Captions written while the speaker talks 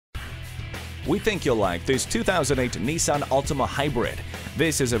We think you'll like this 2008 Nissan ALTIMA Hybrid.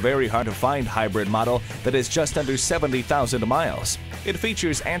 This is a very hard to find hybrid model that is just under 70,000 miles. It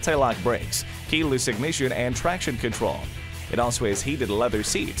features anti-lock brakes, keyless ignition and traction control. It also has heated leather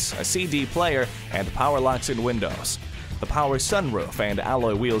seats, a CD player, and power locks and windows. The power sunroof and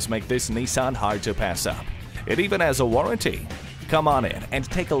alloy wheels make this Nissan hard to pass up. It even has a warranty. Come on in and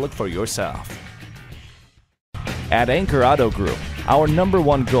take a look for yourself. At Anchor Auto Group, our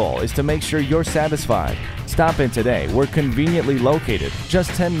 #1 goal is to make sure you're satisfied. Stop in today. We're conveniently located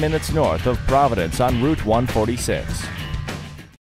just 10 minutes north of Providence on Route 146.